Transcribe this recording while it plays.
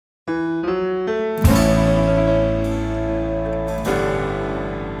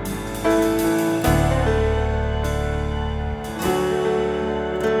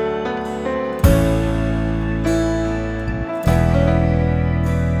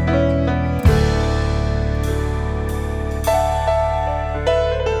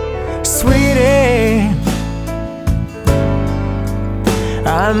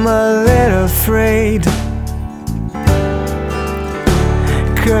I'm a little afraid,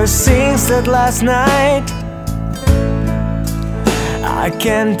 'cause since that last night I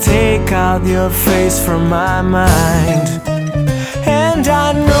can't take out your face from my mind. And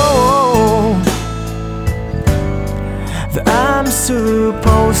I know that I'm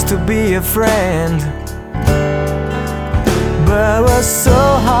supposed to be a friend, but it was so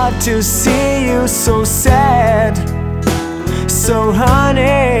hard to see you so sad. So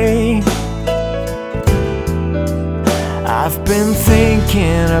honey, I've been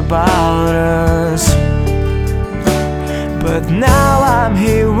thinking about us, but now I'm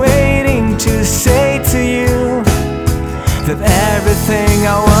here waiting to say to you that everything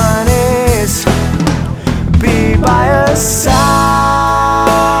I want is be by your side,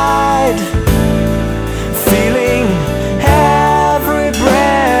 feeling every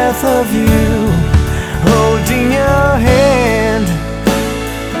breath of you, holding your hand,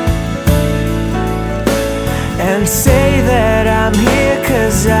 and say that I'm here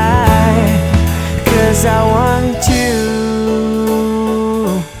 'cause I want you.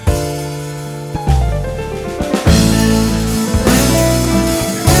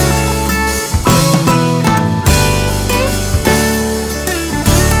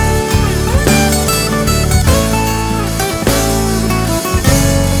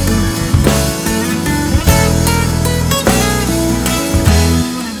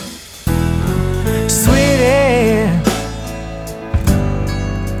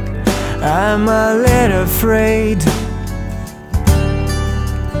 I'm a little afraid,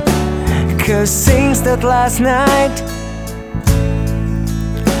 'cause since that last night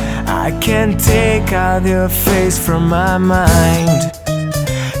I can't take out your face from my mind.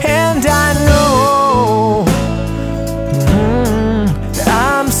 And I know that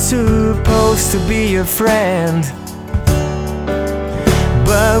I'm supposed to be your friend,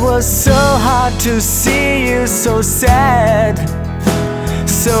 but it was so hard to see you so sad.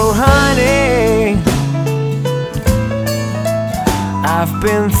 So honey, I've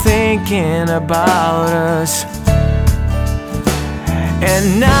been thinking about us, and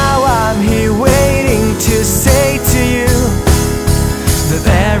now I'm here waiting to say to you that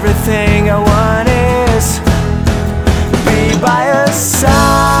everything I want is be by your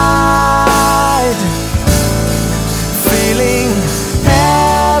side, feeling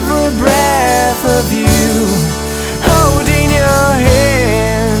every breath of you, holding your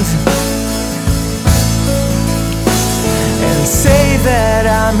hand, and say that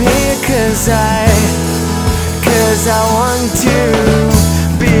I'm here 'cause I want to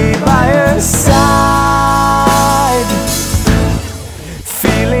be by your side,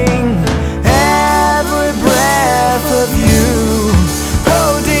 feeling every breath of you,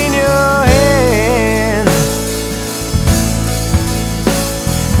 holding your hand,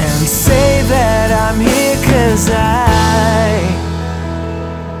 and say that I'm here 'cause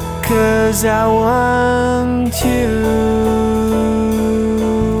I want